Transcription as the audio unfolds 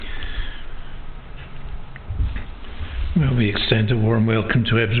Well, we extend a warm welcome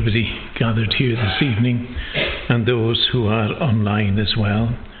to everybody gathered here this evening and those who are online as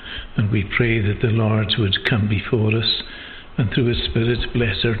well. And we pray that the Lord would come before us and through His Spirit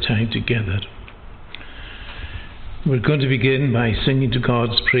bless our time together. We're going to begin by singing to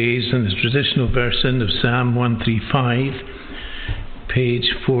God's praise in the traditional version of Psalm 135,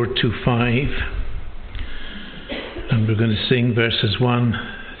 page 425. And we're going to sing verses 1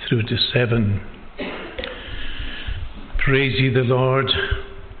 through to 7. Praise ye the Lord.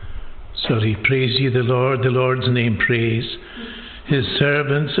 Praise ye the Lord, the Lord's name praise. His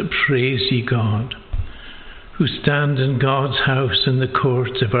servants praise ye God. Who stand in God's house, in the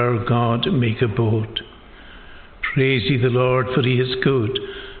courts of our God make abode. Praise ye the Lord, for He is good,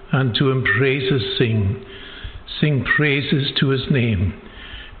 and to Him praises sing. Sing praises to His name,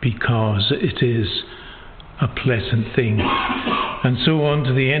 because it is a pleasant thing. And so on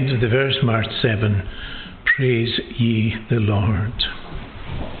to the end of the verse, marked 7. Praise ye the Lord.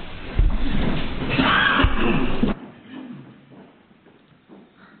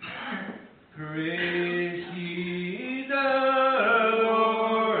 Praise ye the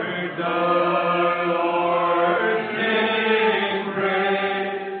Lord, the Lord sing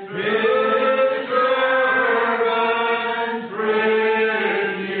praise, His servants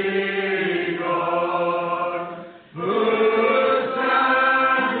praise ye God, who stands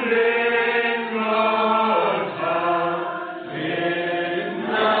in God's house in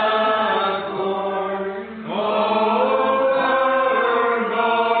the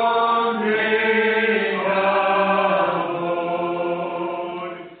court of our God make abode. Praise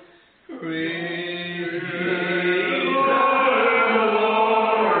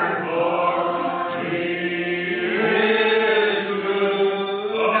ye the Lord, for He is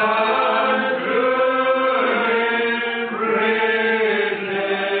good, and to Him praises sing.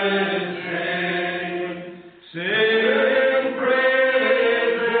 Sing praises to His name,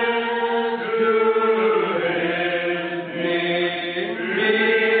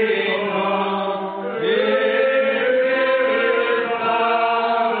 because it is a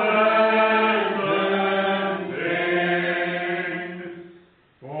pleasant thing.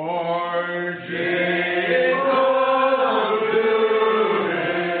 For Jacob to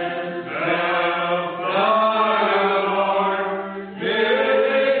himself the Lord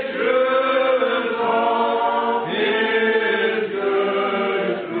did choose of His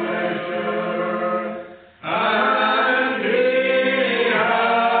good pleasure, and He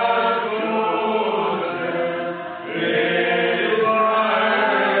hath chosen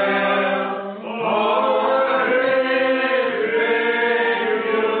Israel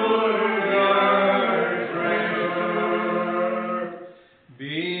for His peculiar treasure.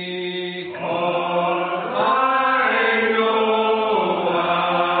 Because I know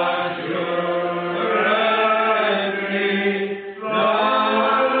assuredly the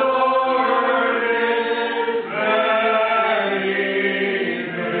Lord is very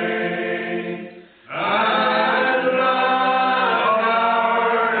great, and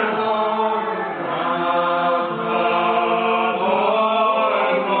the power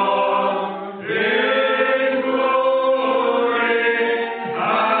of His glory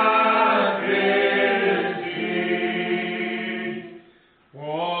hath His seed.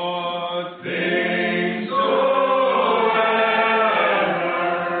 What things soever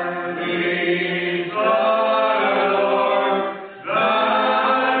please the Lord,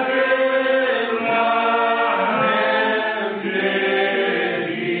 that in them did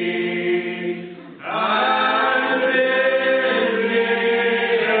He, and in the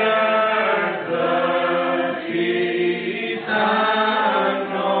earth the seas and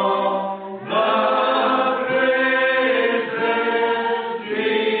know the praises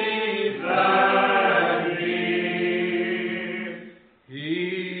deep that deep.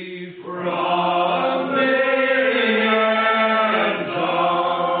 He from the ends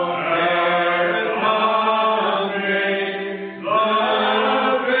of earth doth bring the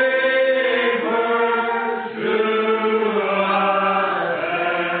favours to us,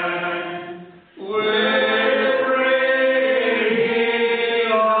 and with ringing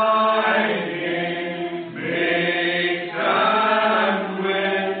lightnings makes and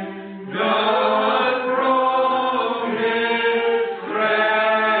wind doth from His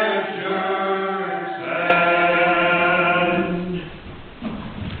treasure send.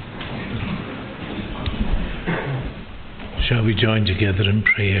 Shall we join together in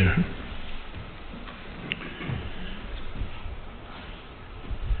prayer?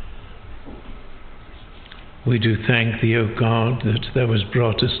 We do thank Thee, O God, that Thou hast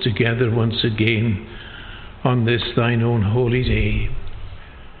brought us together once again on this Thine own holy day,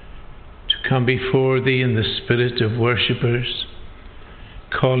 to come before thee in the spirit of worshippers,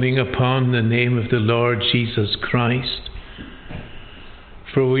 calling upon the name of the Lord Jesus Christ,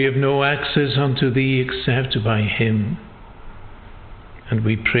 for we have no access unto thee except by him. And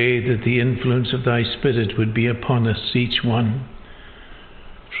we pray that the influence of thy Spirit would be upon us, each one,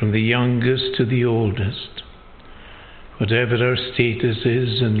 from the youngest to the oldest. Whatever our status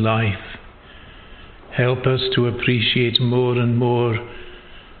is in life, help us to appreciate more and more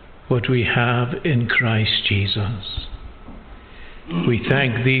what we have in Christ Jesus. We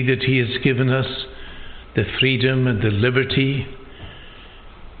thank thee that he has given us the freedom and the liberty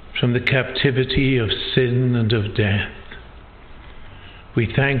from the captivity of sin and of death.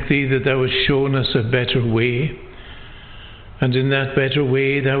 We thank thee that thou hast shown us a better way, and in that better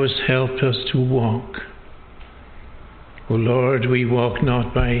way thou hast helped us to walk. O Lord, we walk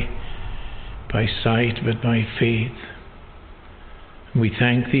not by sight but by faith. And we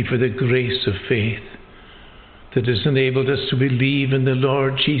thank thee for the grace of faith that has enabled us to believe in the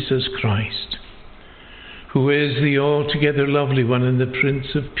Lord Jesus Christ, who is the altogether lovely one and the Prince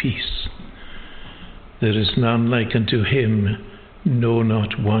of Peace. There is none like unto him, no,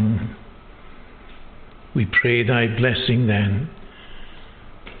 not one. We pray thy blessing then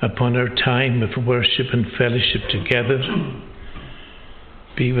upon our time of worship and fellowship together.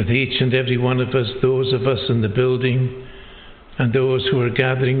 Be with each and every one of us, those of us in the building and those who are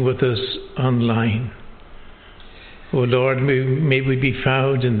gathering with us online. O Lord, may we be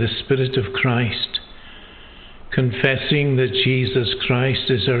found in the Spirit of Christ, confessing that Jesus Christ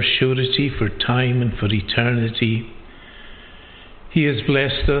is our surety for time and for eternity. He has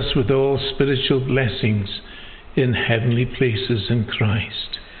blessed us with all spiritual blessings in heavenly places in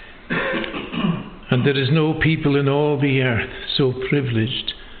Christ. And there is no people in all the earth so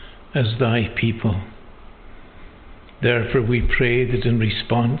privileged as thy people. Therefore we pray that in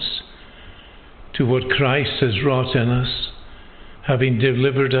response to what Christ has wrought in us, having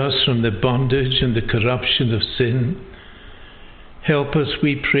delivered us from the bondage and the corruption of sin, help us,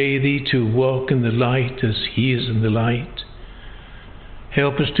 we pray thee, to walk in the light as he is in the light.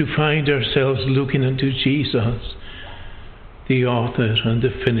 Help us to find ourselves looking unto Jesus, the author and the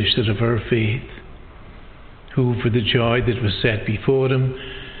finisher of our faith, who for the joy that was set before him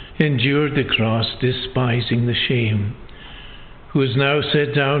endured the cross, despising the shame, who is now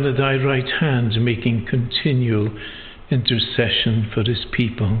set down at thy right hand, making continual intercession for his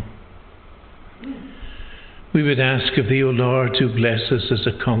people. We would ask of thee, O Lord, to bless us as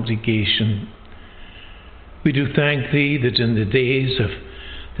a congregation. We do thank thee that in the days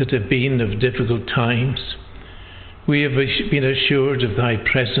that have been of difficult times, we have been assured of thy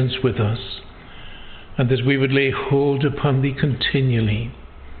presence with us, and that we would lay hold upon thee continually.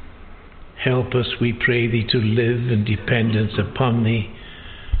 Help us, we pray thee, to live in dependence upon thee,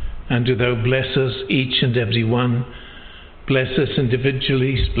 and do thou bless us, each and every one. Bless us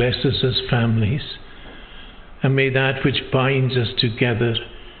individually, bless us as families, and may that which binds us together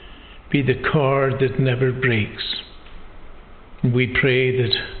be the cord that never breaks. We pray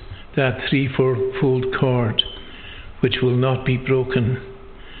that that threefold cord, which will not be broken,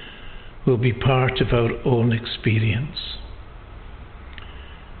 will be part of our own experience.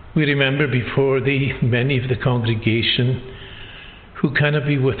 We remember before thee many of the congregation who cannot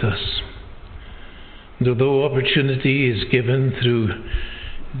be with us. And although opportunity is given through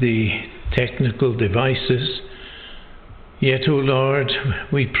the technical devices, yet, O Lord,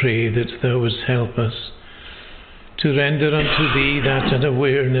 we pray that thou wouldst help us to render unto thee that an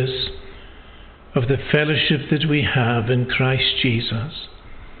awareness of the fellowship that we have in Christ Jesus.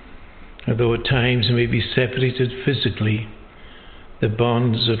 Although at times we may be separated physically, the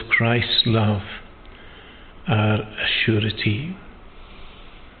bonds of Christ's love are a surety.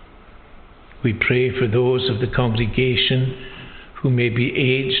 We pray for those of the congregation who may be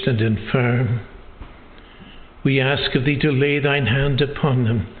aged and infirm. We ask of thee to lay thine hand upon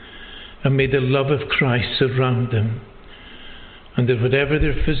them, and may the love of Christ surround them, and that whatever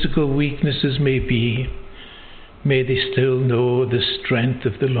their physical weaknesses may be, may they still know the strength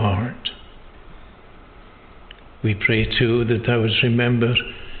of the Lord. We pray too that thou wouldst remember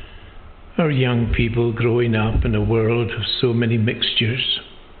our young people growing up in a world of so many mixtures.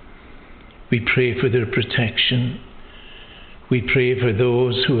 We pray for their protection. We pray for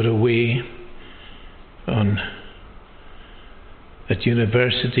those who are away at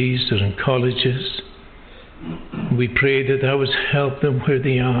universities or in colleges. We pray that thou wouldst help them where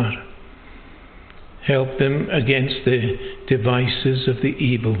they are. Help them against the devices of the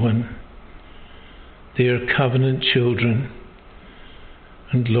evil one. They are covenant children.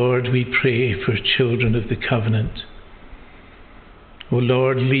 And Lord, we pray for children of the covenant. O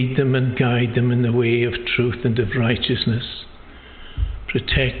Lord, lead them and guide them in the way of truth and of righteousness.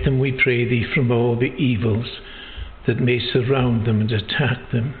 Protect them, we pray thee, from all the evils that may surround them and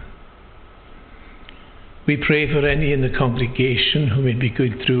attack them. We pray for any in the congregation who may be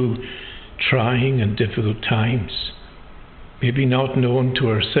going through trying and difficult times, maybe not known to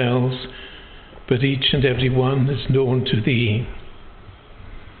ourselves, but each and every one is known to thee.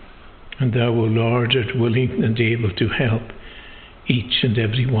 And thou, O Lord, art willing and able to help each and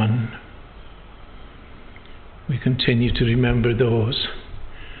every one. We continue to remember those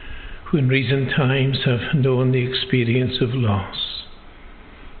who in recent times have known the experience of loss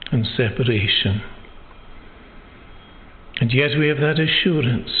and separation. And yet we have that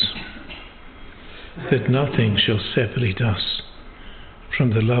assurance that nothing shall separate us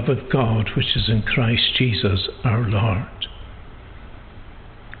from the love of God which is in Christ Jesus our Lord.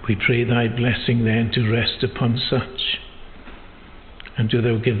 We pray thy blessing then to rest upon such, and do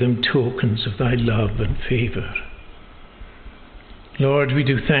thou give them tokens of thy love and favour. Lord, we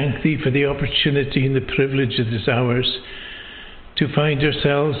do thank thee for the opportunity and the privilege that is ours to find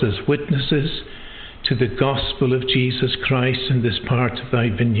ourselves as witnesses to the gospel of Jesus Christ in this part of thy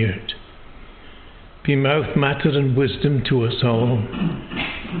vineyard. Be mouth, matter and wisdom to us all.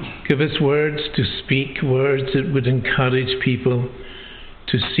 Give us words to speak, words that would encourage people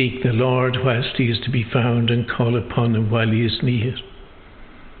to seek the Lord whilst he is to be found and call upon him while he is near.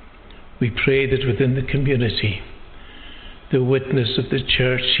 We pray that within the community, the witness of the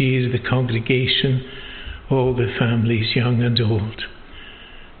church, ye, the congregation, all the families, young and old,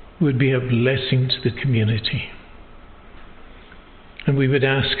 would be a blessing to the community. And we would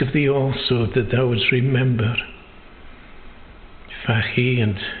ask of thee also that thou wouldst remember Fachi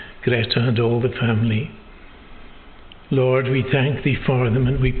and Greta and all the family. Lord, we thank thee for them,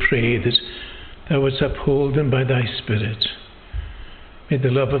 and we pray that thou wouldst uphold them by thy Spirit. May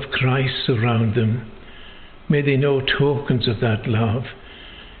the love of Christ surround them. May they know tokens of that love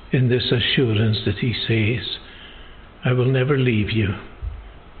in this assurance that he says, I will never leave you.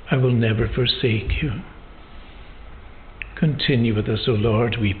 I will never forsake you. Continue with us, O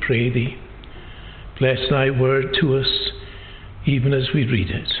Lord, we pray thee. Bless thy word to us, even as we read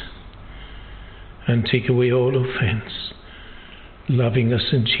it, and take away all offence, loving us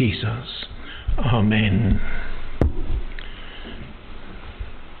in Jesus. Amen.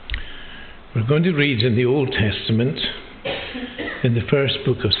 We're going to read in the Old Testament, in the first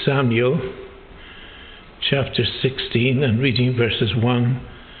book of Samuel, chapter 16, and reading verses 1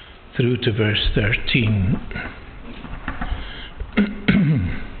 through to verse 13.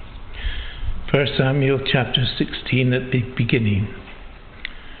 1 Samuel chapter 16 at the beginning.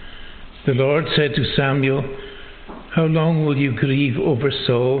 The Lord said to Samuel, How long will you grieve over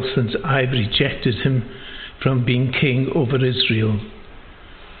Saul, since I have rejected him from being king over Israel?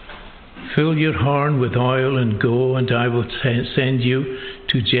 Fill your horn with oil and go, and I will send you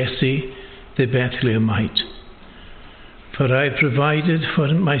to Jesse the Bethlehemite. For I have provided for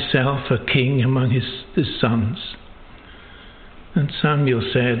myself a king among his sons. And Samuel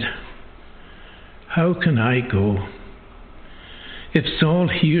said, How can I go? If Saul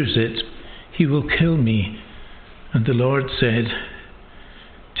hears it, he will kill me. And the Lord said,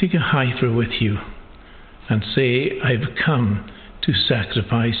 Take a heifer with you, and say, I have come to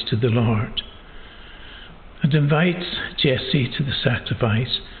sacrifice to the Lord. And invite Jesse to the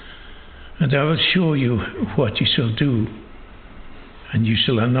sacrifice, and I will show you what you shall do. And you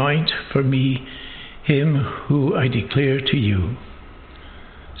shall anoint for me him who I declare to you.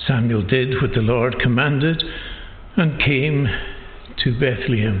 Samuel did what the Lord commanded, and came to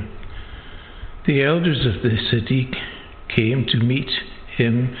Bethlehem. The elders of the city came to meet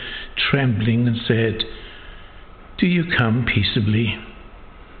him, trembling, and said, Do you come peaceably?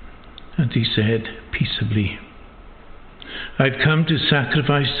 And he said, Peaceably. I've come to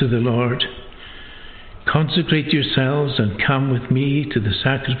sacrifice to the Lord. Consecrate yourselves and come with me to the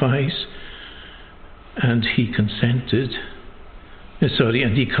sacrifice. And he consented.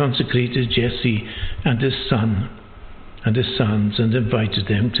 And he consecrated Jesse and his son and his sons, and invited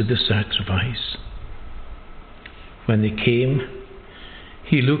them to the sacrifice. When they came,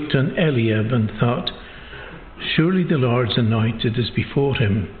 he looked on Eliab and thought, Surely the Lord's anointed is before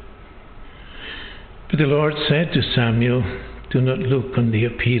him. But the Lord said to Samuel, Do not look on the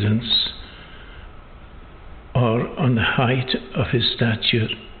appearance or on the height of his stature,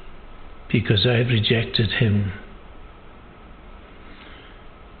 because I have rejected him.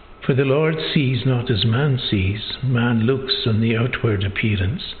 For the Lord sees not as man sees. Man looks on the outward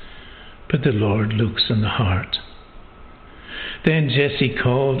appearance, but the Lord looks on the heart. Then Jesse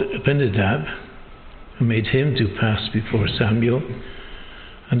called Abinadab, and made him to pass before Samuel,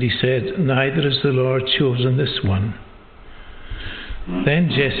 And he said, "Neither has the Lord chosen this one." Then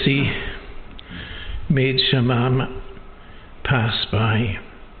Jesse made Shammah pass by.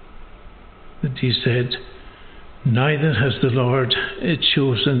 And he said, "Neither has the Lord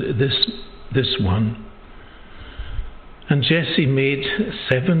chosen this one." And Jesse made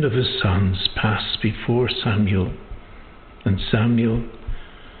 7 of his sons pass before Samuel. And Samuel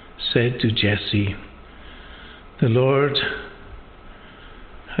said to Jesse, "The Lord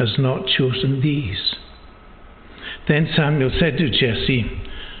has not chosen these." Then Samuel said to Jesse,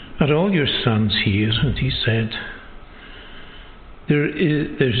 "Are all your sons here?" And he said, There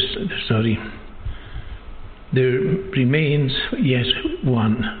remains yet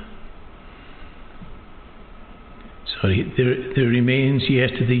one. There remains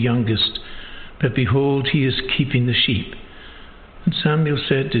yet the youngest, but behold, he is keeping the sheep. And Samuel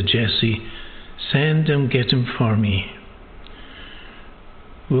said to Jesse, "Send and get him for me.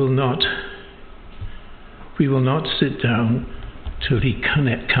 We will not sit down till he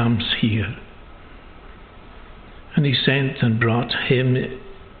comes here." And he sent and brought him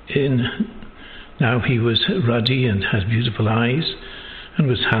in. Now he was ruddy and had beautiful eyes and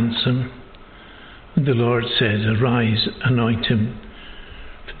was handsome. And the Lord said, "Arise, anoint him,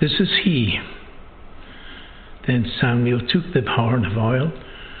 for this is he." Then Samuel took the horn of oil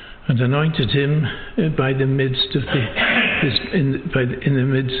and anointed him in the midst of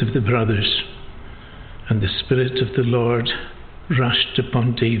the brothers. And the Spirit of the Lord rushed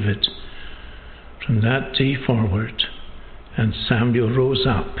upon David from that day forward. And Samuel rose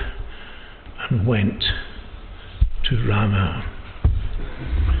up and went to Ramah.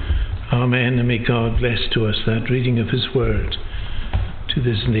 Amen, and may God bless to us that reading of his word. To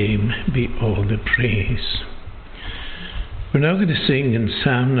his name be all the praise. We're now going to sing in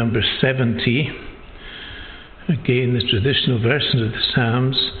Psalm number 70. Again, the traditional version of the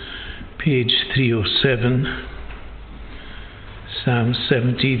Psalms, page 307. Psalm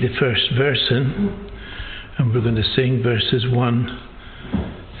 70, the first version. And we're going to sing verses 1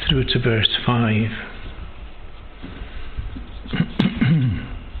 through to verse 5.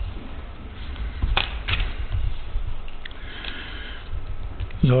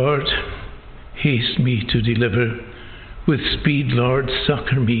 Lord, haste me to deliver. With speed, Lord,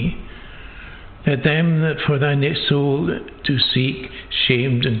 succour me. Let them that for thy soul do seek,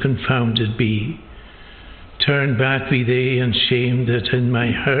 shamed and confounded be. Turn back be they, and shame that in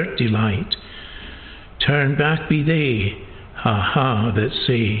my hurt delight. Turn back be they, ha ha, that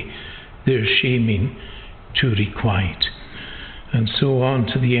say their shaming to requite. And so on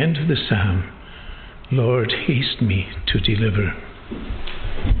to the end of the psalm. Lord, haste me to deliver.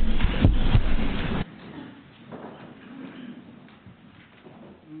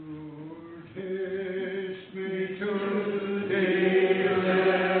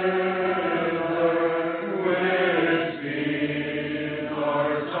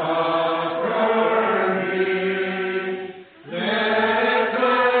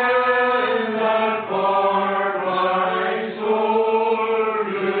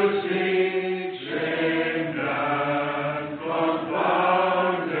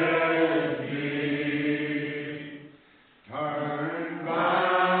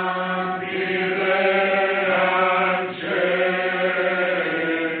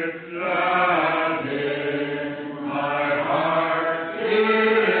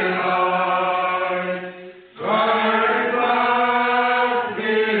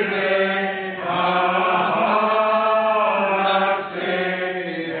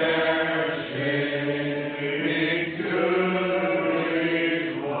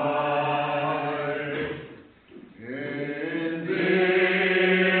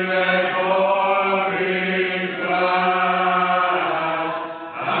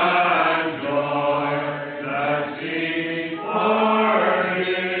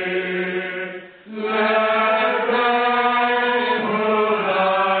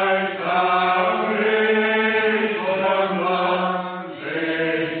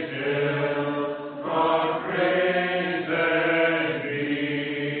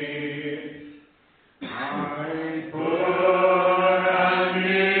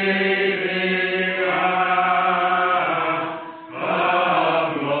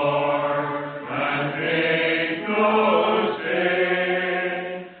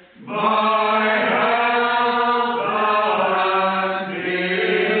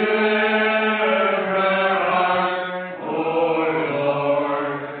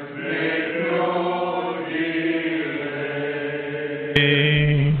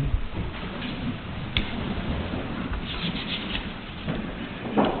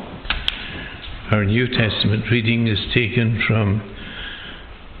 Our New Testament reading is taken from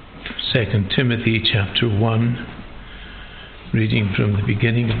 2 Timothy chapter 1, reading from the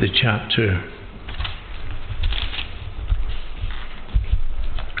beginning of the chapter.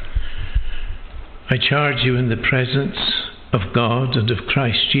 I charge you in the presence of God and of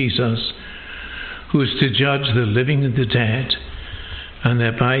Christ Jesus, who is to judge the living and the dead, and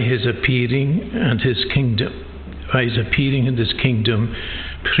that by his appearing and his kingdom,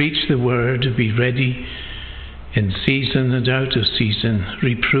 preach the word, be ready in season and out of season,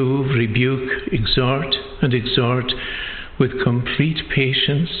 reprove, rebuke, exhort with complete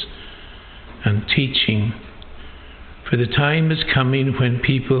patience and teaching. For the time is coming when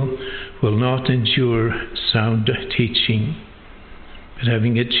people will not endure sound teaching, but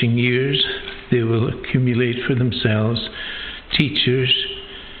having itching ears, they will accumulate for themselves teachers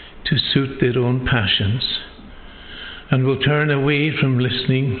to suit their own passions, and will turn away from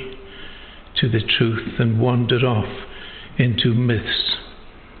listening to the truth and wander off into myths.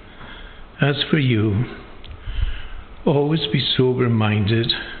 As for you, always be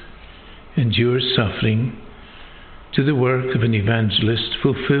sober-minded, endure suffering, do the work of an evangelist,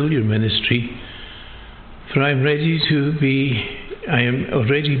 fulfill your ministry, for I am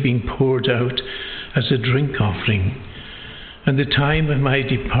already being poured out as a drink offering, and the time of my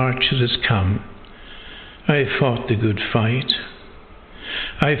departure has come. I have fought the good fight.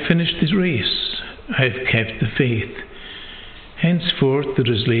 I have finished the race. I have kept the faith. Henceforth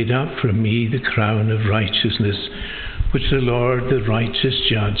there is laid up for me the crown of righteousness, which the Lord, the righteous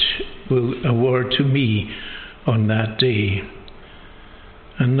judge, will award to me on that day,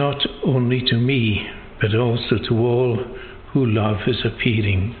 and not only to me, but also to all who love his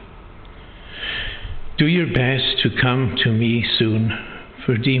appearing. Do your best to come to me soon,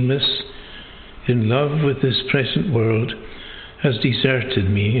 for Demas, in love with this present world, has deserted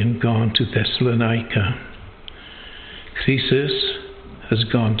me and gone to Thessalonica. Croesus has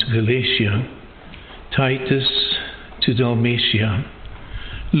gone to Galatia, Titus to Dalmatia.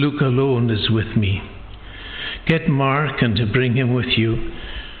 Luke alone is with me. Get Mark and to bring him with you,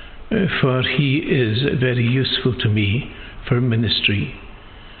 for he is very useful to me for ministry.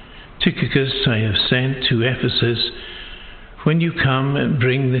 Tychicus I have sent to Ephesus. When you come,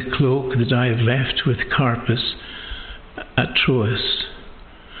 bring the cloak that I have left with Carpus at Troas,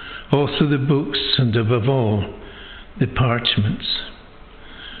 also the books, and above all, the parchments.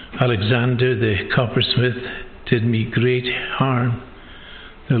 Alexander the coppersmith did me great harm.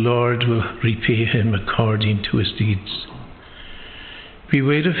 The Lord will repay him according to his deeds.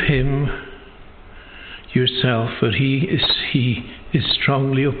 Beware of him yourself, for he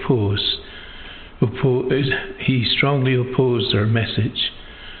strongly opposed our message.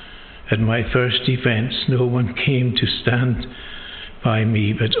 At my first defense, no one came to stand by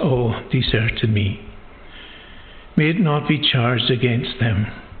me, but all deserted me. May it not be charged against them,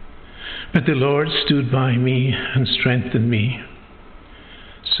 but the Lord stood by me and strengthened me,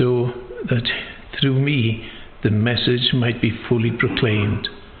 so that through me the message might be fully proclaimed,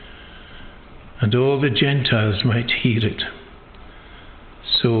 and all the Gentiles might hear it.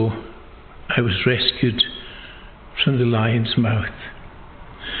 So I was rescued from the lion's mouth.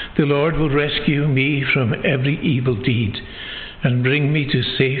 The Lord will rescue me from every evil deed and bring me to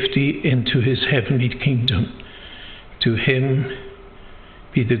safety into his heavenly kingdom. To him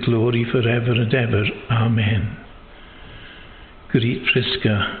be the glory forever and ever. Amen. Greet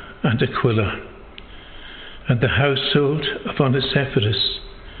Prisca and Aquila and the household of Onesiphorus.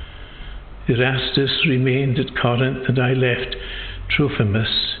 Erastus remained at Corinth, and I left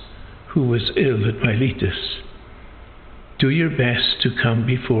Trophimus, who was ill at Miletus. Do your best to come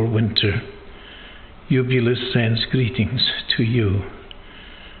before winter. Eubulus sends greetings to you,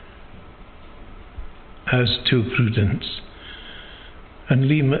 as to Prudence, and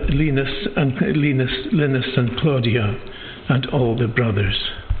Linus and Claudia, and all the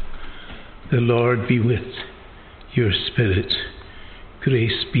brothers. The Lord be with your spirit.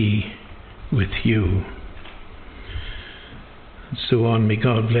 Grace be with you. And so on. May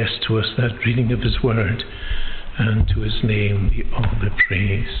God bless to us that reading of his word, and to his name be all the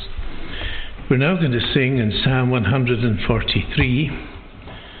praise. We're now going to sing in Psalm 143,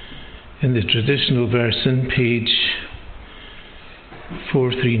 in the traditional version, page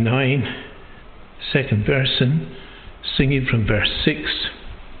 439, second version, singing from verse 6.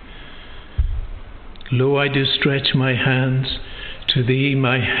 Lo, I do stretch my hands to thee,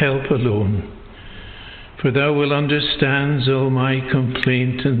 my help alone, for thou wilt understand all my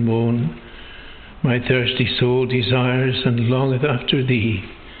complaint and moan. My thirsty soul desires and longeth after thee,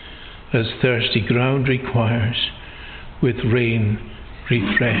 as thirsty ground requires, with rain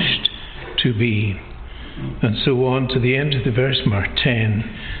refreshed to be. And so on to the end of the verse, mark 10.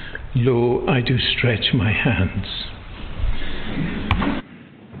 Lo, I do stretch my hands.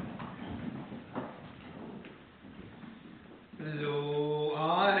 Lo,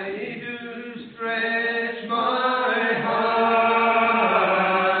 I do stretch my hand,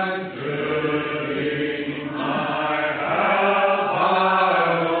 turning my help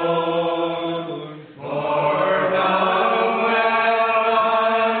alone, for thou wilt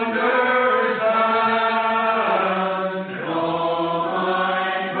understand all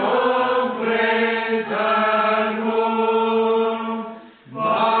my complaints and woe,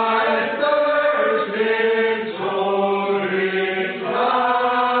 my thirsting soul requires,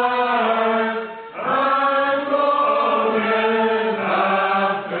 and longeth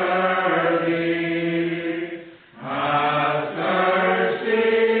after thee, as thirsty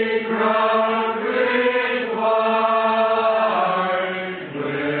ground requires,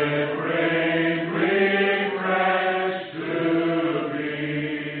 with rain refreshed to be.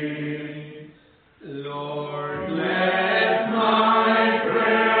 Lord, let my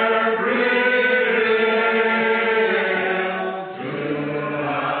prayer prevail to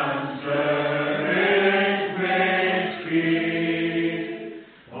answering makes speed.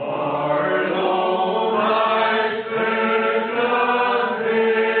 For though my spirit doth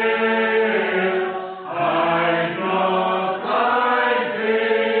fail, I know thy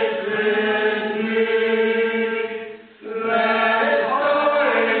faith in me. Let I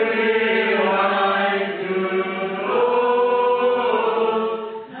be like to those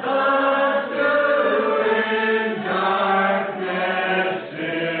that do in darkness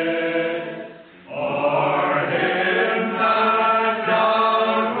sit, or him that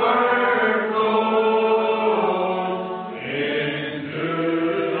downward goes into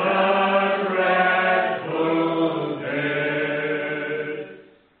the dreadful dead.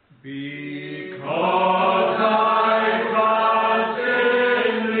 Because I trust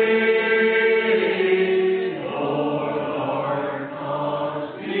in thee, O Lord, cause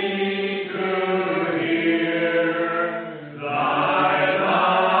me to hear thy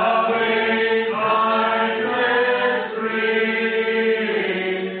loving kindness free,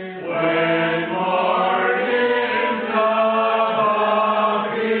 when morning doth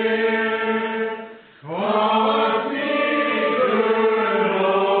appear. Cause me to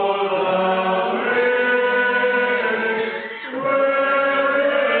know the grace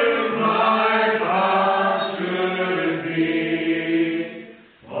wherein my path should be.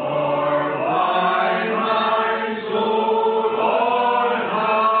 For by my soul on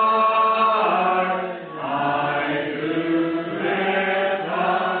high, I do lift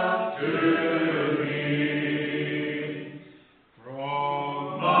up to thee.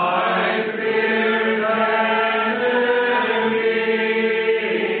 From my fears and enemies,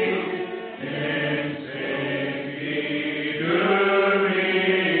 in safety do me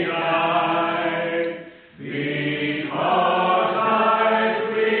guide, because I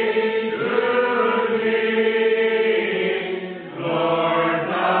cling to thee, Lord,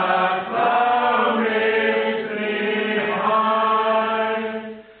 that thou makest me high.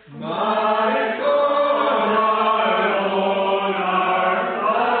 My God, my own art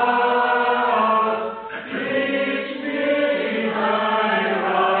thou, teach me thy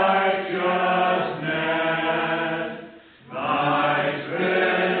righteousness. Thy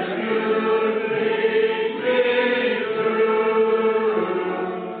strength to lead me through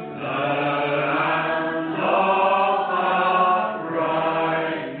the land of uprightness.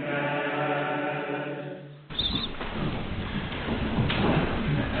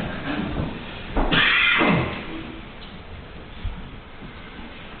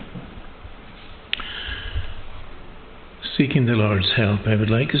 Seeking the Lord's help, I would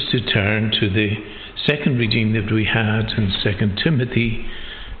like us to turn to the second reading that we had in 2 Timothy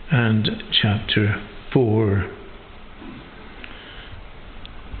and chapter 4.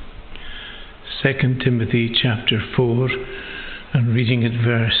 2 Timothy chapter 4 and reading at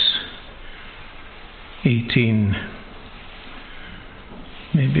verse 18.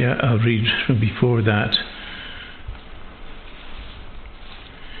 Maybe I'll read from before that.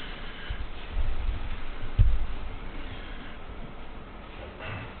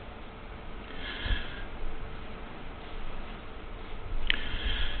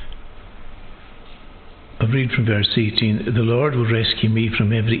 I'll read from verse 18. The Lord will rescue me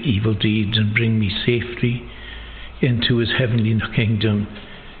from every evil deed and bring me safely into his heavenly kingdom.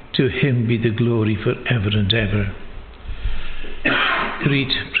 To him be the glory for ever and ever.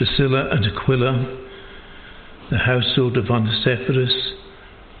 Greet Priscilla and Aquila, the household of Onesiphorus.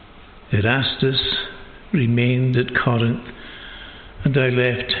 Erastus remained at Corinth, and I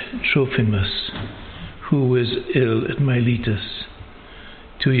left Trophimus, who was ill at Miletus.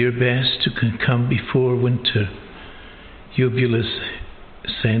 Do your best to come before winter. Eubulus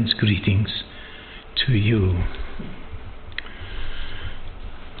sends greetings to you.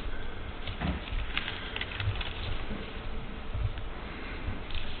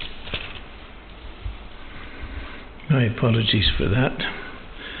 My apologies for that.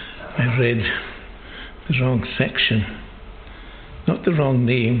 I read the wrong section, not the wrong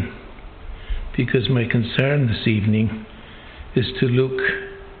name, because my concern this evening is to look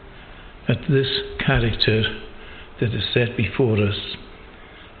at this character that is set before us,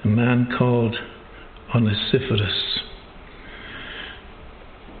 a man called Onesiphorus.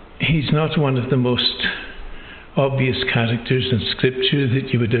 He's not one of the most obvious characters in Scripture that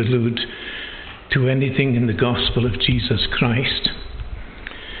you would allude to anything in the gospel of Jesus Christ.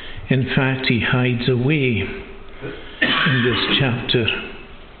 In fact, he hides away in this chapter.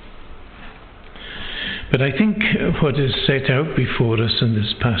 But I think what is set out before us in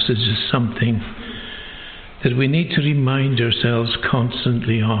this passage is something that we need to remind ourselves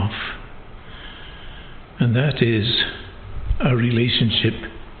constantly of, and that is our relationship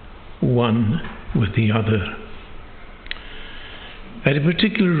one with the other. I had a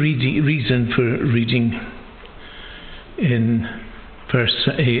particular reason for reading in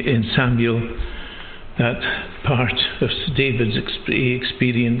Samuel that part of David's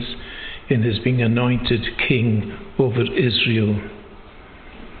experience in his being anointed king over Israel.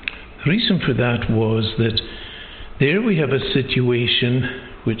 The reason for that was that there we have a situation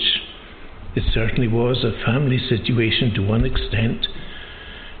which it certainly was a family situation to one extent,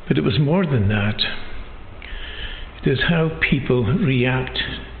 but it was more than that. It is how people react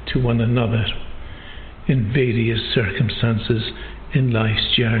to one another in various circumstances in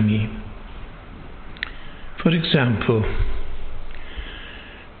life's journey. For example,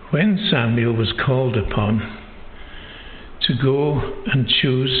 when Samuel was called upon to go and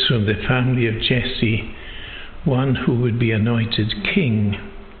choose from the family of Jesse one who would be anointed king,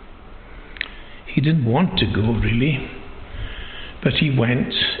 he didn't want to go really, but he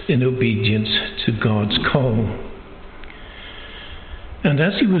went in obedience to God's call. And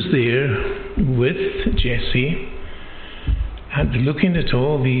as he was there with Jesse and looking at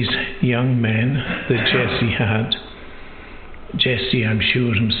all these young men that Jesse had, Jesse, I'm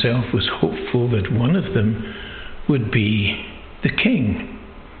sure himself, was hopeful that one of them would be the king.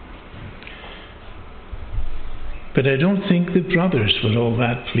 But I don't think the brothers were all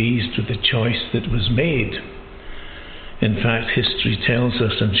that pleased with the choice that was made. In fact, history tells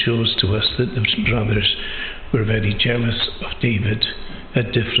us and shows to us that the brothers were very jealous of David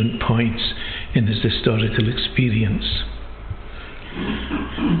at different points in his historical experience.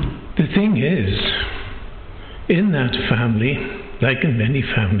 The thing is, in that family, like in many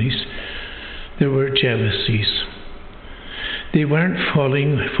families, there were jealousies. They weren't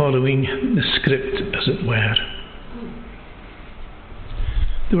following the script, as it were.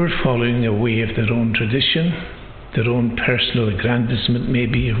 They were following a way of their own tradition, their own personal aggrandizement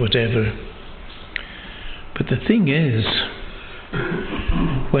maybe, or whatever. But the thing is,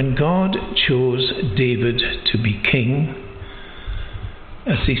 when God chose David to be king,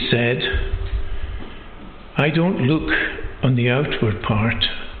 as he said, I don't look on the outward part,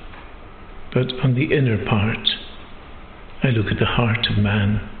 but on the inner part. I look at the heart of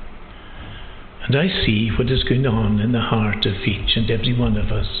man, and I see what is going on in the heart of each and every one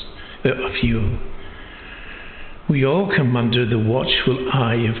of us, of you. We all come under the watchful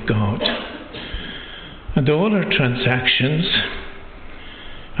eye of God, and all our transactions,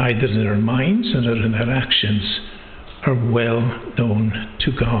 either in our minds or in our actions, are well known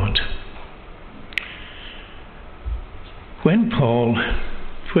to God. When Paul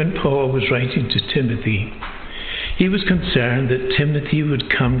was writing to Timothy, he was concerned that Timothy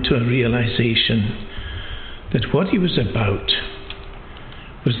would come to a realization that what he was about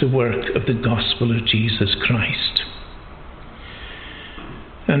was the work of the gospel of Jesus Christ.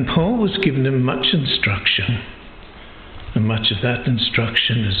 And Paul was giving him much instruction, and much of that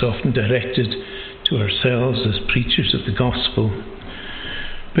instruction is often directed to ourselves as preachers of the gospel.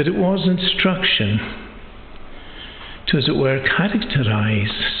 But it was instruction to, as it were,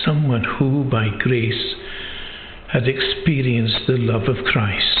 characterize someone who, by grace, had experienced the love of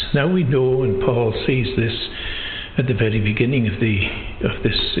Christ. Now we know, and Paul says this at the very beginning of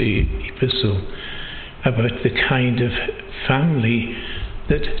this epistle, about the kind of family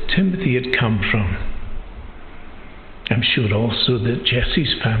that Timothy had come from. I'm sure also that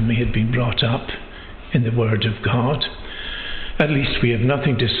Jesse's family had been brought up in the Word of God. At least we have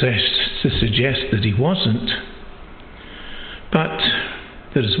nothing to suggest that he wasn't. But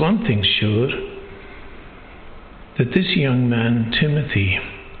there is one thing sure, that this young man, Timothy,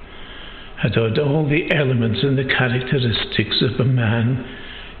 had all the elements and the characteristics of a man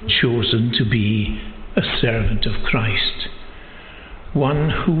chosen to be a servant of Christ,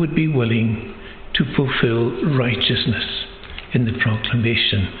 one who would be willing to fulfill righteousness in the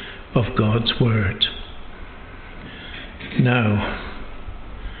proclamation of God's word. Now,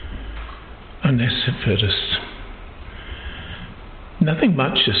 Onesiphorus. Nothing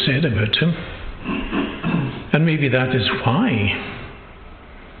much is said about him, and maybe that is why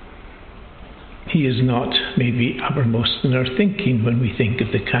he is not maybe uppermost in our thinking when we think of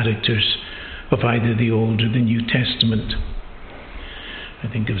the characters of either the Old or the New Testament. I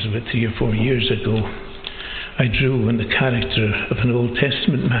think it was about 3 or 4 years ago, I drew on the character of an Old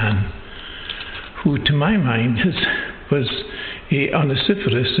Testament man who, to my mind, was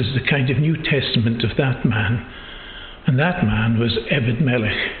Onesiphorus is the kind of New Testament of that man, and that man was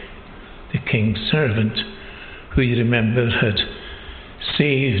Ebed-melech, the king's servant, who you remember had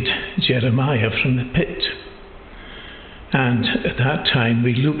saved Jeremiah from the pit. And at that time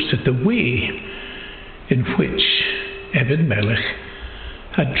we looked at the way in which Ebed-melech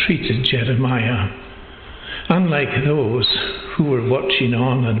had treated Jeremiah. Unlike those who were watching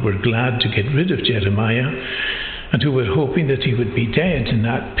on and were glad to get rid of Jeremiah, and who were hoping that he would be dead in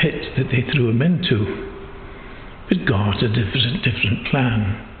that pit that they threw him into. But God had a different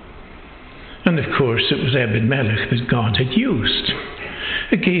plan. And of course it was Ebed-melech that God had used.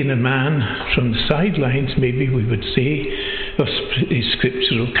 Again, a man from the sidelines, maybe we would say, of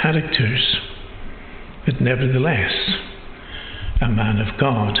scriptural characters. But nevertheless, a man of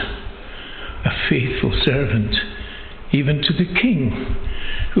God, a faithful servant, even to the king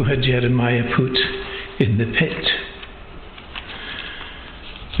who had Jeremiah put in the pit.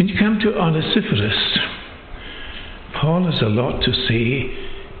 When you come to Onesiphorus, Paul has a lot to say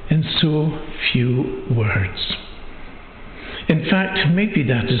in so few words. In fact, maybe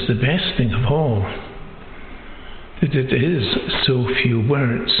that is the best thing of all, that it is so few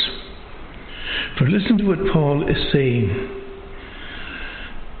words. For listen to what Paul is saying.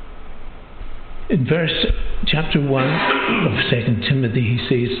 In chapter 1 of 2 Timothy, he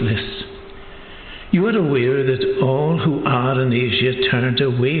says this: "You are aware that all who are in Asia turned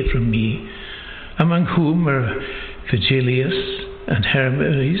away from me, among whom are Phygellus and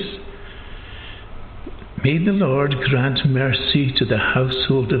Hermes. May the Lord grant mercy to the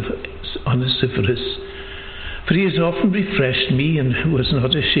household of Onesiphorus, for he has often refreshed me and was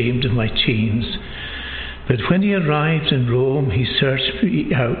not ashamed of my chains. But when he arrived in Rome, he searched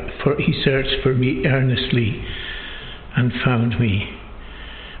for me earnestly and found me.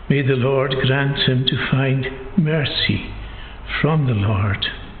 May the Lord grant him to find mercy from the Lord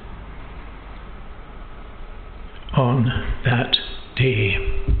on that day."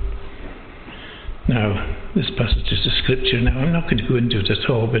 Now, this passage is a scripture. Now, I'm not going to go into it at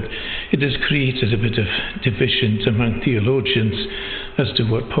all, but it has created a bit of divisions among theologians as to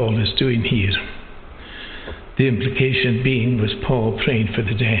what Paul is doing here. The implication being, was Paul praying for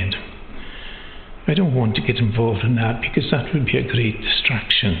the dead? I don't want to get involved in that, because that would be a great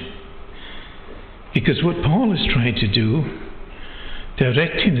distraction. Because what Paul is trying to do,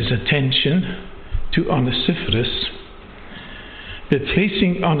 directing his attention to Onesiphorus, but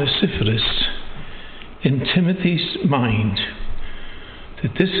placing Onesiphorus in Timothy's mind,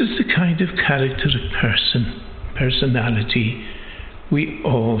 that this is the kind of character of personality we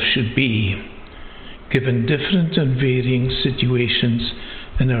all should be, given different and varying situations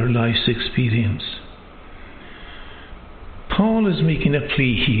in our life's experience. Paul is making a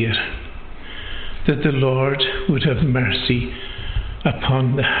plea here that the Lord would have mercy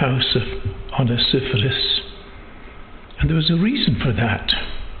upon the house of Onesiphorus. And there was a reason for that.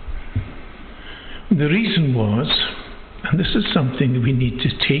 The reason was, and this is something we need to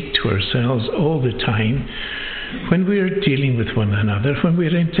take to ourselves all the time, when we are dealing with one another, when we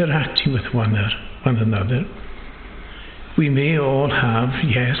are interacting with one another, we may all have,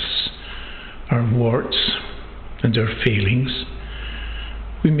 yes, our warts and our failings.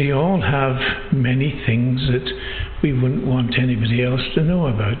 We may all have many things that we wouldn't want anybody else to know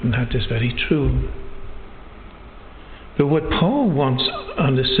about, and that is very true. But what Paul wants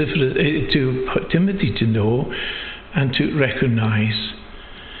Timothy to know and to recognize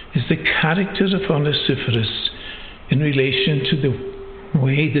is the character of Onesiphorus in relation to the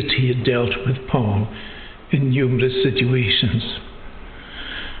way that he had dealt with Paul in numerous situations.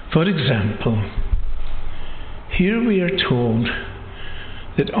 For example, here we are told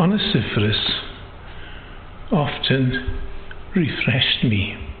that Onesiphorus often refreshed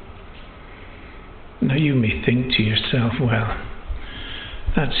me. Now you may think to yourself, well,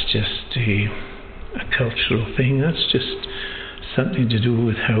 that's just a cultural thing. That's just something to do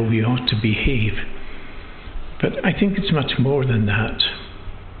with how we ought to behave. But I think it's much more than that.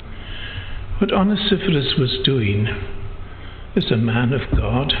 What Onesiphorus was doing as a man of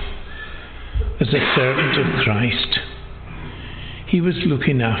God, as a servant of Christ, he was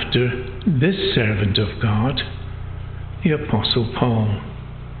looking after this servant of God, the Apostle Paul.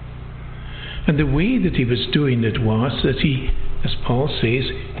 And the way that he was doing it was that he, as Paul says,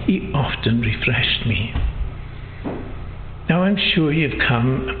 he often refreshed me. Now I'm sure you've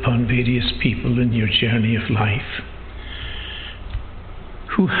come upon various people in your journey of life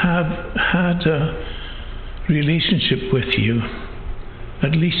who have had a relationship with you,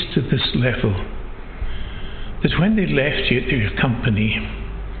 at least to this level, that when they left you to your company,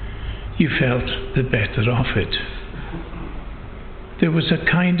 you felt the better of it. There was a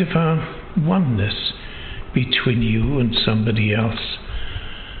kind of a oneness between you and somebody else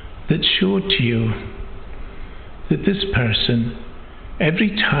that showed to you that this person,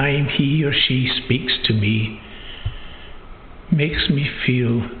 every time he or she speaks to me, makes me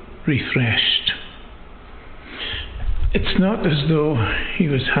feel refreshed. It's not as though he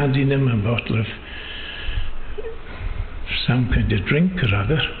was handing him a bottle of some kind of drink or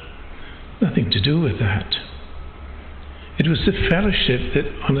other. Nothing to do with that. It was the fellowship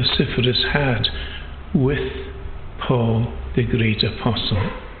that Onesiphorus had with Paul, the great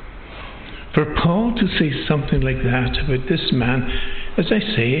apostle. For Paul to say something like that about this man, as I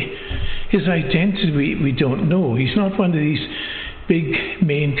say, his identity we don't know. He's not one of these big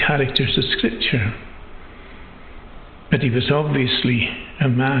main characters of Scripture. But he was obviously a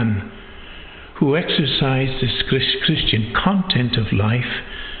man who exercised this Christian content of life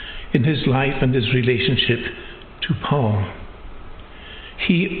in his life and his relationship to Paul.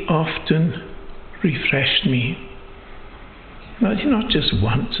 He often refreshed me. Not just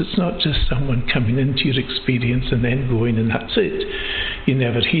once. It's not just someone coming into your experience and then going and that's it. You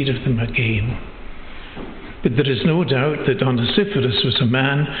never hear of them again. But there is no doubt that Onesiphorus was a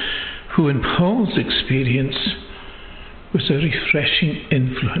man who in Paul's experience was a refreshing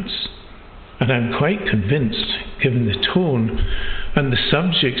influence. And I'm quite convinced, given the tone and the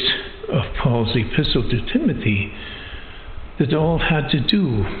subject of Paul's epistle to Timothy, that all had to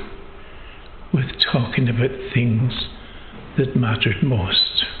do with talking about things that mattered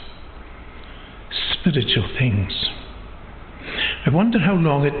most. Spiritual things. I wonder how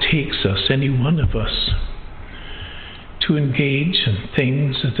long it takes us, any one of us, to engage in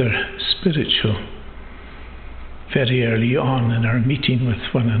things that are spiritual very early on in our meeting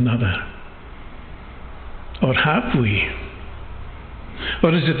with one another. Or have we?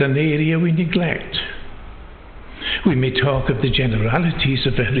 Or is it an area we neglect? We may talk of the generalities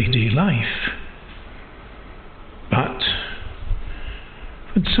of everyday life, but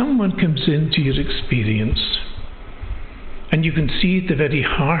when someone comes into your experience and you can see at the very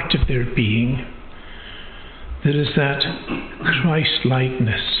heart of their being, there is that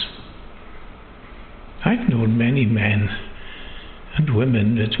Christ-likeness. I've known many men and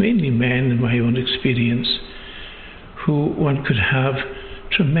women, but mainly men in my own experience, who one could have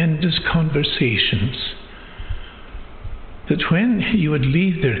tremendous conversations that when you would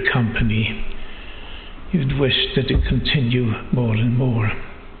leave their company, you'd wish that it continue more and more.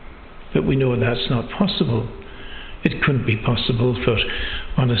 But we know that's not possible. It couldn't be possible for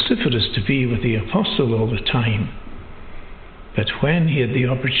Onesiphorus to be with the apostle all the time. But when he had the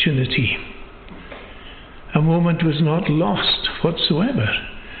opportunity, a moment was not lost whatsoever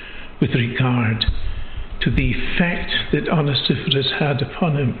with regard to the effect that Onesiphorus had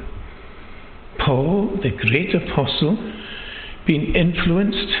upon him. Paul, the great apostle, being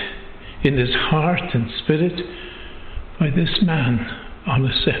influenced in his heart and spirit by this man,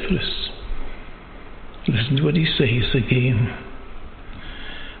 Onesiphorus. Listen to what he says again.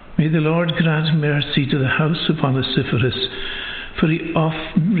 May the Lord grant mercy to the house of Onesiphorus, for he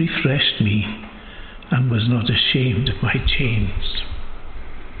often refreshed me and was not ashamed of my chains.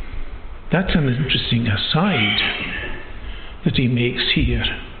 That's an interesting aside that he makes here.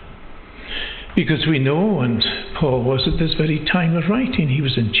 Because we know, and Paul was at this very time of writing, he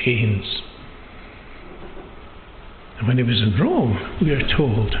was in chains. And when he was in Rome, we are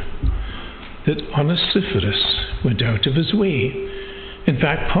told that Onesiphorus went out of his way. In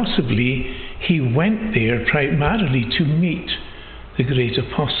fact, possibly he went there primarily to meet the great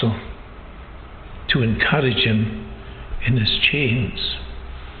apostle, to encourage him in his chains.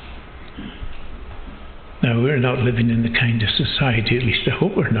 Now, we're not living in the kind of society, at least I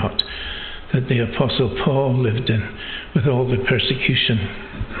hope we're not, that the Apostle Paul lived in, with all the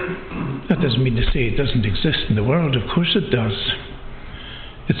persecution. That doesn't mean to say it doesn't exist in the world. Of course it does.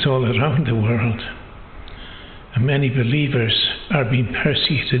 It's all around the world. And many believers are being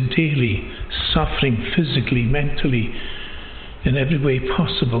persecuted daily, suffering physically, mentally, in every way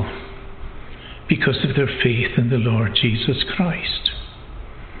possible, because of their faith in the Lord Jesus Christ.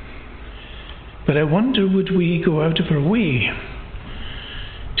 But I wonder, would we go out of our way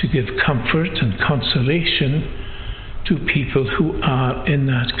to give comfort and consolation to people who are in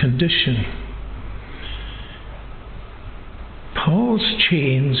that condition? Paul's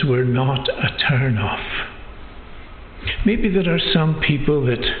chains were not a turn-off. Maybe there are some people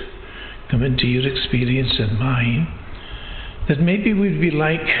that come into your experience and mine that maybe we'd be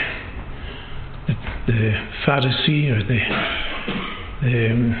like the Pharisee or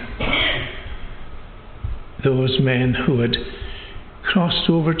those men who had crossed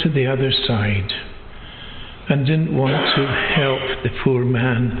over to the other side and didn't want to help the poor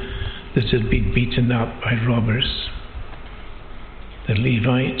man that had been beaten up by robbers. The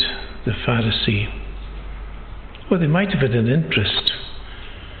Levite, the Pharisee. Well, they might have had an interest,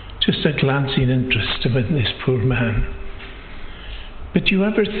 just a glancing interest about this poor man. But do you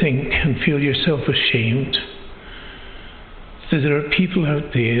ever think and feel yourself ashamed that there are people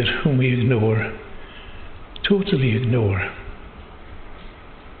out there whom we ignore, totally ignore?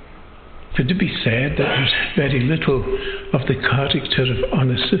 Could it be said that there's very little of the character of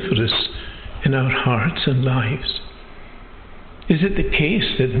Onesiphorus in our hearts and lives? Is it the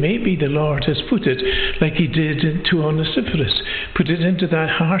case that maybe the Lord has put it, like he did into Onesiphorus, put it into that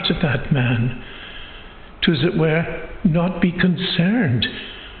heart of that man, to, as it were, not be concerned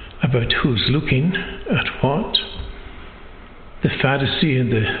about who's looking at what? The Pharisee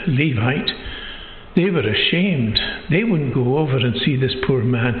and the Levite, they were ashamed. They wouldn't go over and see this poor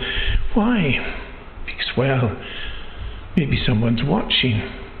man. Why? Because, well, maybe someone's watching.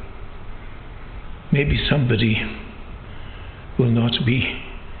 Maybe somebody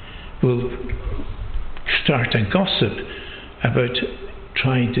will start a gossip about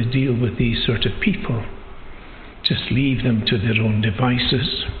trying to deal with these sort of people. Just leave them to their own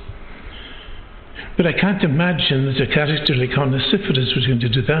devices. But I can't imagine that a character like Onesiphorus was going to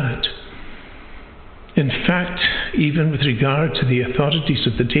do that. In fact, even with regard to the authorities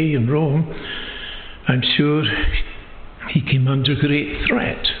of the day in Rome, I'm sure he came under great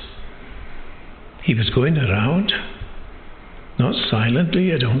threat. He was going around, not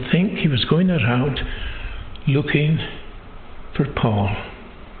silently, I don't think, he was going around looking for Paul.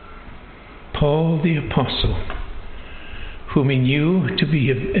 Paul the Apostle, whom he knew to be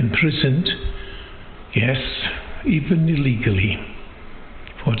imprisoned, yes, even illegally.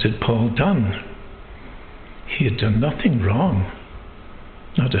 What had Paul done? He had done nothing wrong,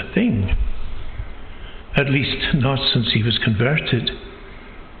 not a thing. At least not since he was converted.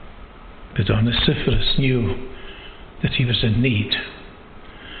 But Onesiphorus knew that he was in need,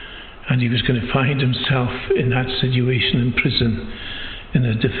 and he was going to find himself in that situation in prison in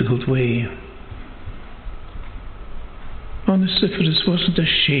a difficult way. Onesiphorus wasn't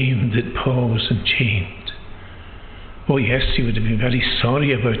ashamed that Paul was enchained. Oh yes, he would have been very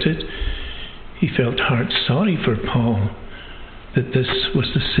sorry about it. He felt heart sorry for Paul that this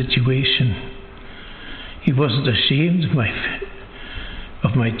was the situation. He wasn't ashamed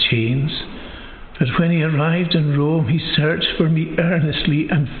of my chains, but when he arrived in Rome, he searched for me earnestly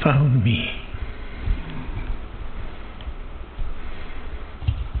and found me.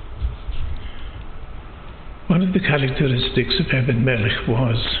 One of the characteristics of Eben Melech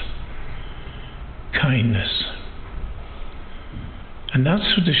was kindness. And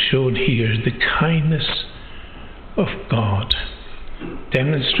that's what is shown here, the kindness of God,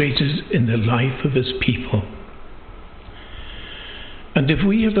 demonstrated in the life of his people. And if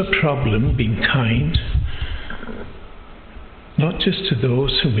we have a problem being kind, not just to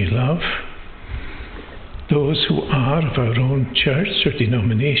those whom we love, those who are of our own church or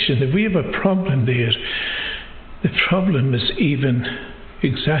denomination, if we have a problem there, the problem is even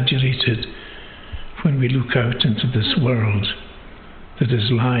exaggerated when we look out into this world that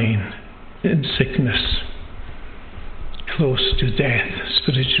is lying in sickness, close to death,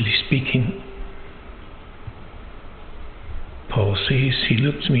 spiritually speaking. Paul says, he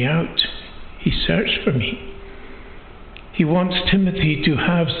looked me out, he searched for me. He wants Timothy to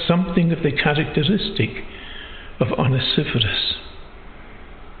have something of the characteristic of Onesiphorus.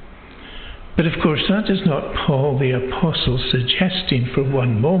 But of course that is not Paul the Apostle suggesting for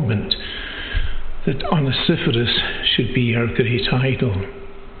one moment that Onesiphorus should be our great idol.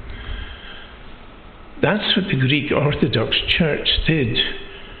 That's what the Greek Orthodox Church did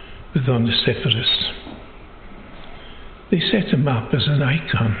with Onesiphorus. They set him up as an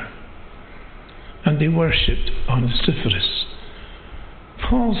icon, and they worshipped Onesiphorus.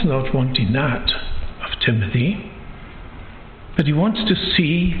 Paul's not wanting that of Timothy, but he wants to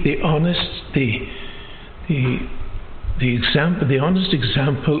see the honest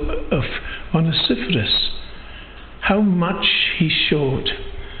example of Onesiphorus, how much he showed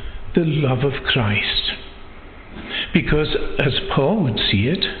the love of Christ. Because as Paul would see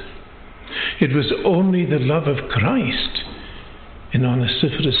it, it was only the love of Christ in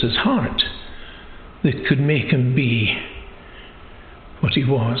Onesiphorus' heart that could make him be what he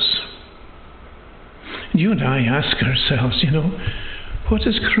was. You and I ask ourselves, what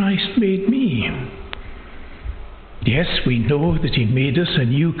has Christ made me? Yes, we know that he made us a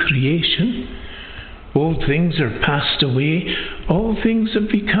new creation. Old things are passed away. All things have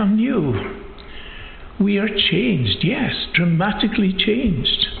become new. We are changed, yes, dramatically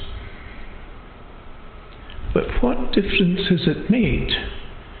changed. But what difference has it made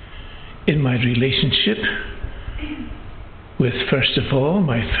in my relationship with, first of all,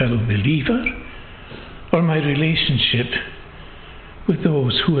 my fellow believer, or my relationship with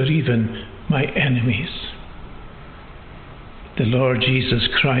those who are even my enemies? The Lord Jesus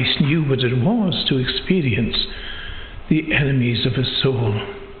Christ knew what it was to experience the enemies of his soul.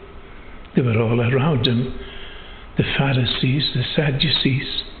 They were all around him, the Pharisees, the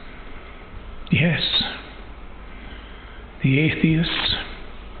Sadducees, yes, the atheists,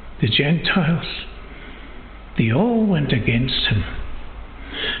 the Gentiles. They all went against him.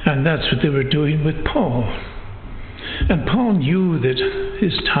 And that's what they were doing with Paul. And Paul knew that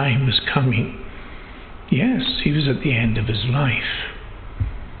his time was coming. Yes, he was at the end of his life.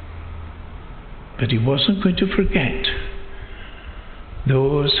 But he wasn't going to forget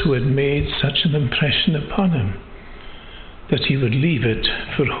those who had made such an impression upon him that he would leave it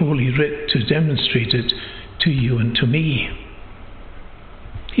for Holy Writ to demonstrate it to you and to me.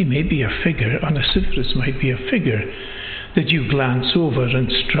 He may be a figure, Onesiphorus might be a figure that you glance over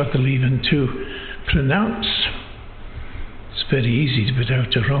and struggle even to pronounce. It's very easy to put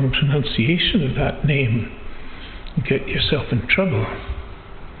out a wrong pronunciation of that name and get yourself in trouble.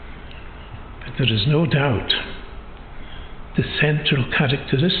 But there is no doubt the central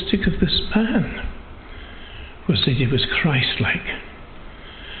characteristic of this man was that he was Christ-like.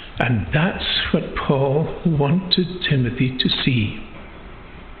 And that's what Paul wanted Timothy to see,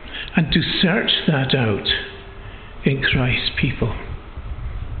 and to search that out in Christ's people.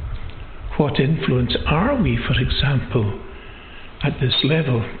 What influence are we, for example, at this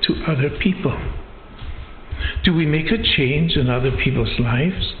level to other people? Do we make a change in other people's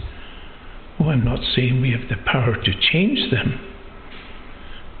lives? Oh, I'm not saying we have the power to change them,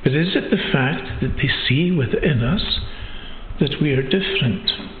 but is it the fact that they see within us that we are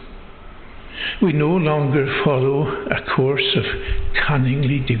different? We no longer follow a course of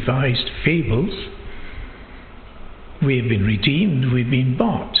cunningly devised fables. We have been redeemed, we've been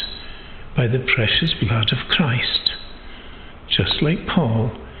bought by the precious blood of Christ. Just like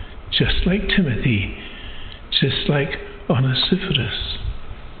Paul, just like Timothy, just like Onesiphorus.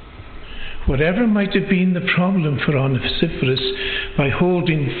 Whatever might have been the problem for Onesiphorus, by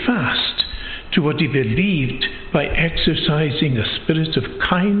holding fast to what he believed, by exercising a spirit of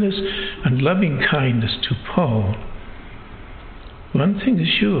kindness and loving kindness to Paul, one thing is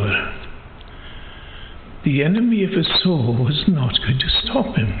sure: the enemy of his soul was not going to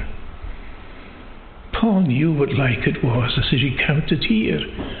stop him. Paul knew what like it was, as he recounted here,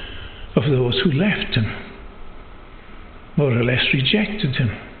 of those who left him, more or less rejected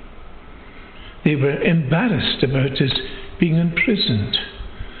him. They were embarrassed about his being imprisoned.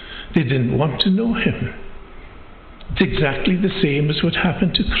 They didn't want to know him. It's exactly the same as what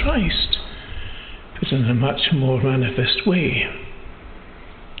happened to Christ, but in a much more manifest way.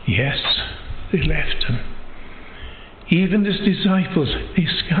 Yes, they left him. Even his disciples, they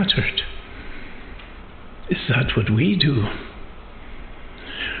scattered. Is that what we do?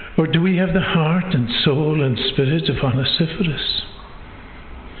 Or do we have the heart and soul and spirit of Onesiphorus,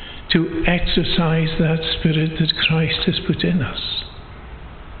 to exercise that spirit that Christ has put in us?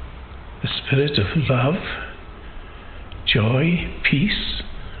 A spirit of love, joy, peace,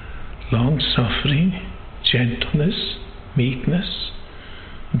 long-suffering, gentleness, meekness,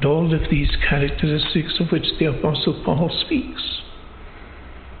 and all of these characteristics of which the Apostle Paul speaks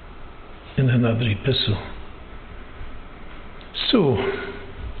in another epistle. So,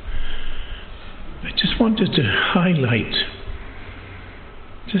 I just wanted to highlight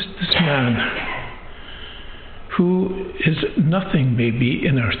just this man who is nothing maybe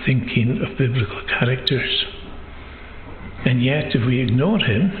in our thinking of biblical characters. And yet, if we ignore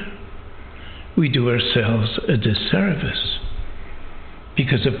him, we do ourselves a disservice.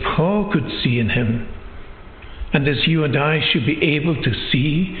 Because if Paul could see in him, and as you and I should be able to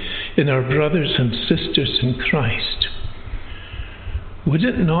see in our brothers and sisters in Christ, would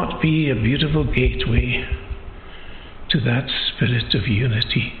it not be a beautiful gateway to that spirit of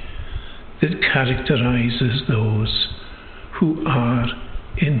unity that characterizes those who are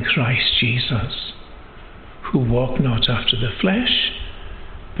in Christ Jesus, who walk not after the flesh,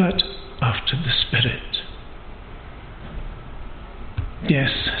 but after the Spirit?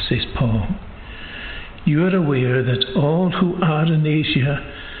 Yes, says Paul, you are aware that all who are in Asia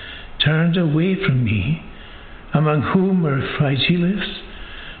turned away from me, among whom are Phygellus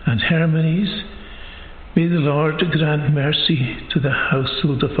and Hermes. May the Lord grant mercy to the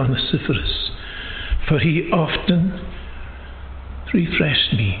household of Onesiphorus, for he often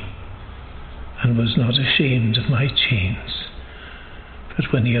refreshed me and was not ashamed of my chains.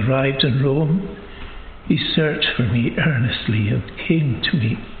 But when he arrived in Rome, he searched for me earnestly and came to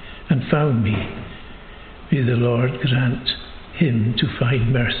me and found me. May the Lord grant him to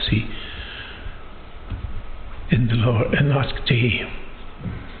find mercy in the Lord in that day.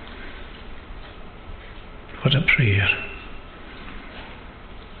 What a prayer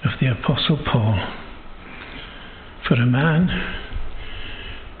of the Apostle Paul for a man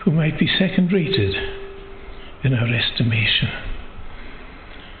who might be second-rated in our estimation.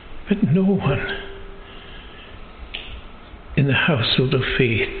 But no one in the household of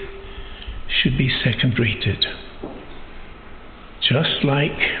faith should be second-rated. Just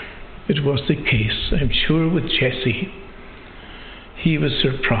like it was the case, I'm sure, with Jesse, he was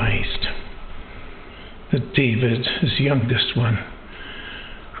surprised that David, his youngest one,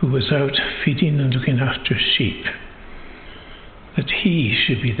 who was out feeding and looking after sheep, that he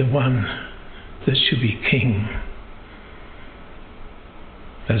should be the one that should be king.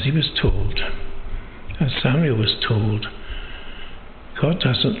 As he was told, as Samuel was told, God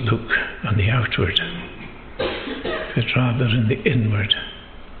doesn't look on the outward, but rather in the inward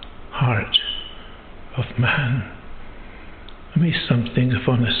heart of man. And may something of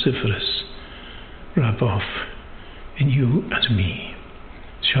Onesiphorus rub off in you and me.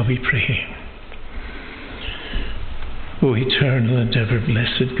 Shall we pray? O eternal and ever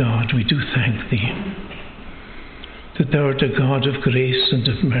blessed God, we do thank Thee that Thou art a God of grace and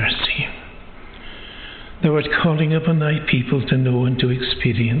of mercy. Thou art calling upon Thy people to know and to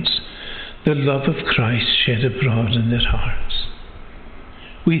experience the love of Christ shed abroad in their hearts.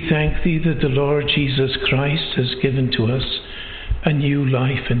 We thank Thee that the Lord Jesus Christ has given to us a new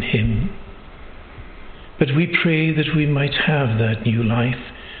life in Him. But we pray that we might have that new life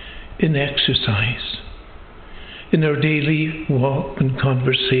in exercise, in our daily walk and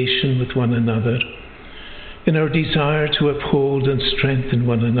conversation with one another, in our desire to uphold and strengthen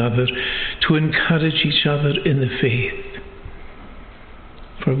one another, to encourage each other in the faith.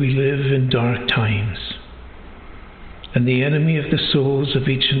 For we live in dark times, and the enemy of the souls of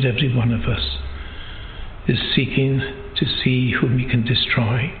each and every one of us is seeking to see whom he can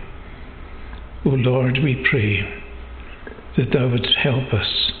destroy. O Lord, we pray that Thou wouldst help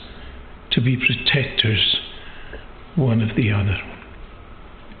us to be protectors one of the other.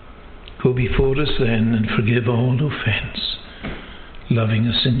 Go before us then and forgive all offence, loving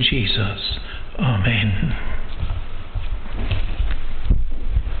us in Jesus. Amen.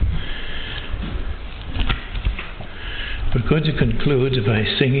 We're going to conclude by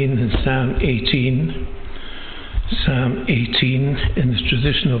singing in Psalm 18 in the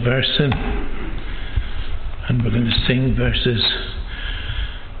traditional version, and we're going to sing verses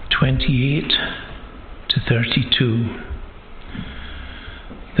 28 to 32.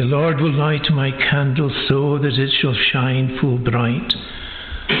 The Lord will light my candle so that it shall shine full bright.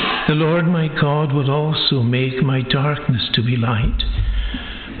 The Lord my God will also make my darkness to be light.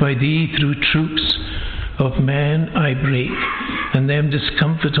 By Thee through troops of men I break, and them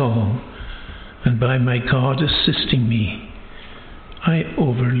discomfit all, and by my God assisting me, I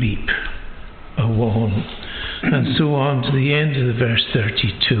overleap a wall. And so on to the end of the verse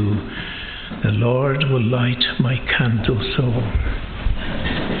 32. The Lord will light my candle so.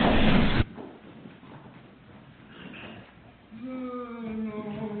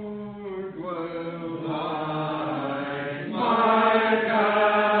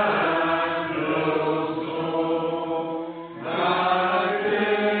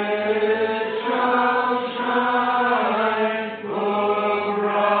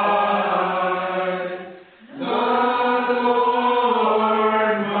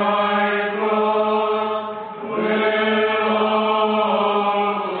 Oh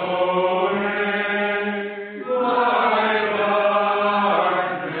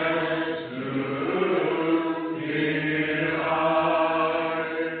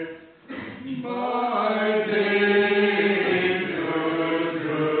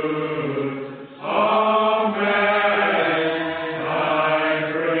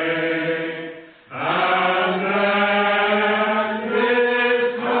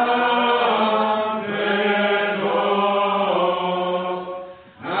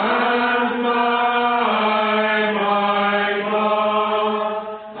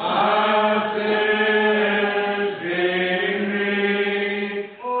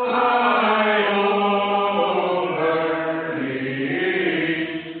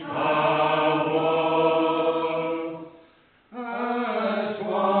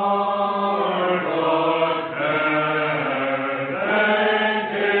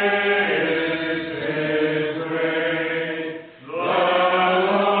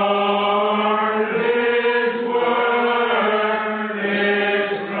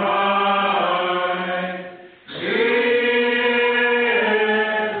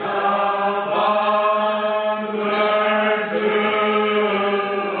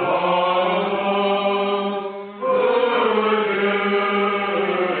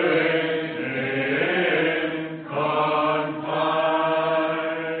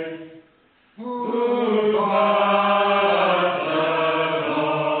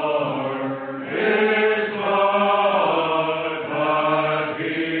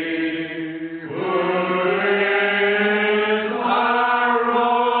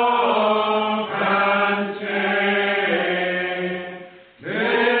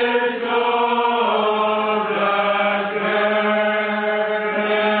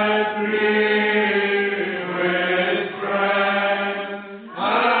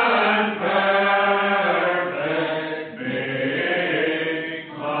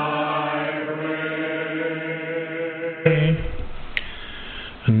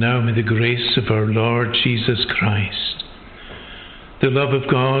And now may the grace of our Lord Jesus Christ, the love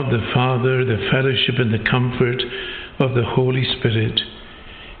of God the Father, the fellowship and the comfort of the Holy Spirit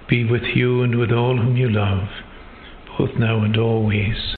be with you and with all whom you love, both now and always.